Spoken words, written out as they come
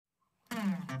Hey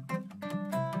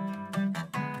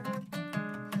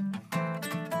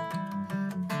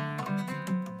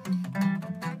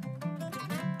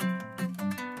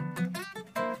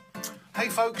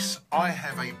folks, I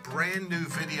have a brand new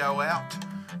video out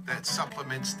that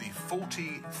supplements the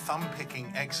 40 thumb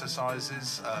picking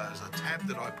exercises as a tab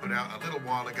that I put out a little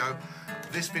while ago.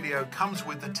 This video comes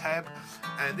with the tab,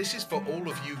 and this is for all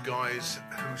of you guys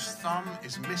whose thumb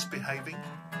is misbehaving.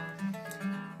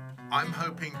 I'm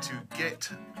hoping to get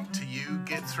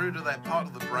through to that part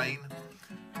of the brain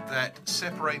that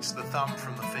separates the thumb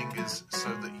from the fingers so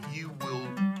that you will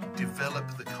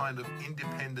develop the kind of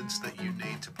independence that you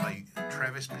need to play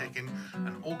Travis picking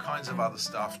and all kinds of other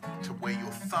stuff, to where your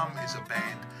thumb is a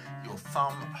band, your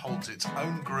thumb holds its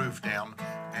own groove down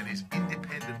and is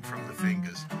independent from the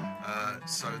fingers,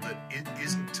 so that it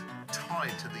isn't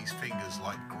tied to these fingers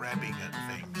like grabbing at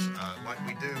things, like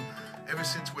we do ever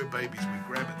since we're babies. We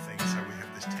grab at things, so we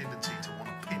have this tendency to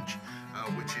want to pinch,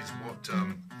 which is what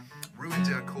ruins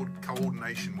our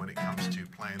coordination when it comes to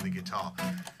playing the guitar.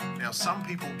 Now, some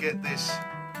people get this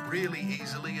really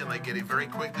easily and they get it very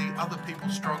quickly. Other people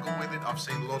struggle with it. I've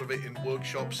seen a lot of it in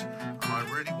workshops, and I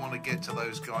really want to get to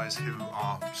those guys who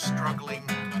are struggling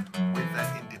with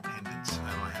that independence.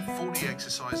 And I have 40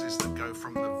 exercises that go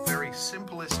from the very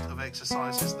simplest of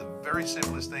exercises, the very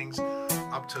simplest things,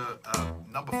 up to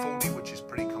number 40, which is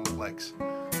pretty complex.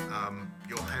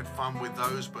 You'll have fun with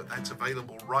those, but that's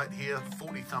available right here.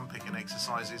 40 thumb picking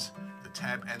exercises, the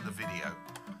tab and the video.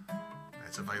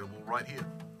 That's available right here.